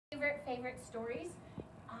favorite stories.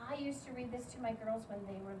 I used to read this to my girls when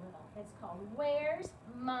they were little. It's called Where's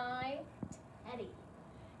My Teddy?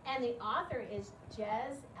 And the author is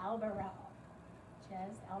Jez Alborough.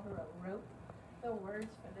 Jez Alborough wrote the words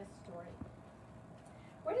for this story.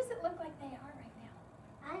 Where does it look like they are right now?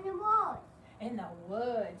 On the woods. In the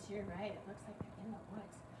woods. You're right. It looks like they're in the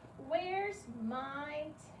woods. Where's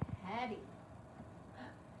my Teddy?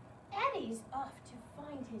 Eddie's off to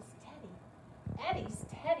find his Teddy.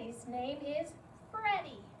 Teddy's name is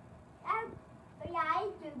Freddie. Yeah,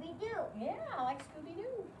 Scooby-Doo. Yeah, like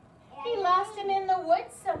Scooby-Doo. He lost him in the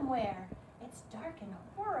woods somewhere. It's dark and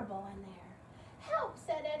horrible in there. Help,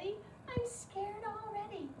 said Eddie. I'm scared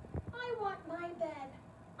already. I want my bed.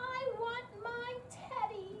 I want my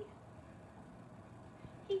Teddy.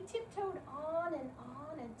 He tiptoed on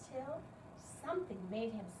until something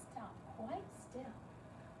made him stop quite still.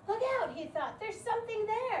 Look out, he thought. There's something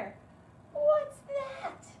there. What's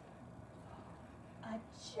that? A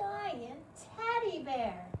giant teddy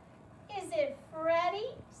bear. Is it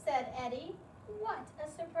Freddie? Said Eddie. What a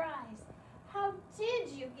surprise. How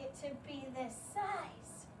did you get to be this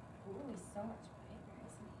size? Ooh, he's so much bigger,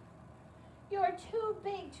 isn't he? You're too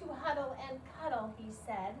big to huddle and cuddle, he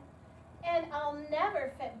said, and I'll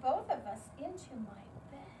never fit both of us into my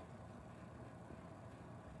bed.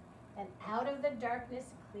 And out of the darkness,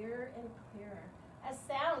 clearer and clearer, a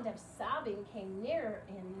sound of sobbing came nearer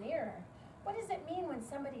and nearer. What does it mean when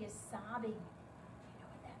somebody is sobbing? Do you know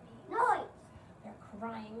what that means? Noise. They're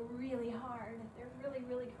crying really hard. They're really,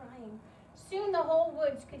 really crying. Soon the whole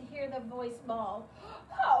woods could hear the voice bawl.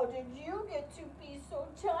 How did you get to be so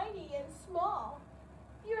tiny and small?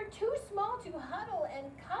 You're too small to huddle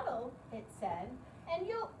and cuddle, it said, and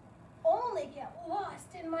you'll only get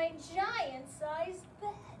lost in my giant-sized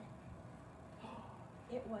bed.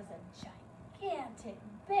 It was a gigantic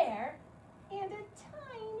bear and a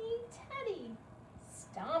tiny teddy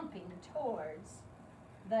stomping towards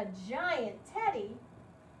the giant Teddy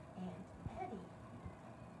and Eddie.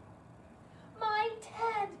 My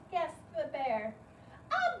Ted, gasped the bear.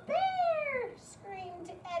 A bear,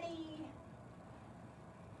 screamed Eddie.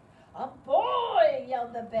 A boy,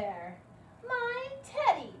 yelled the bear. My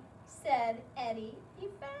Teddy, said Eddie. He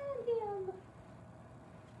found him.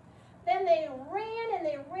 Then they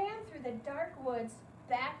ran through the dark woods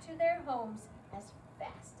back to their homes as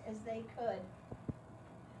fast as they could.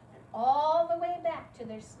 And all the way back to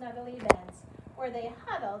their snuggly beds, where they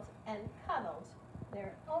huddled and cuddled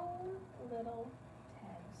their own little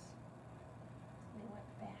Teds. They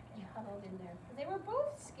went back and huddled in there. They were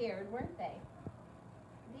both scared, weren't they?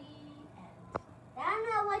 The end.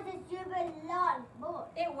 That was a super long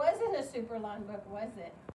book. It wasn't a super long book, was it?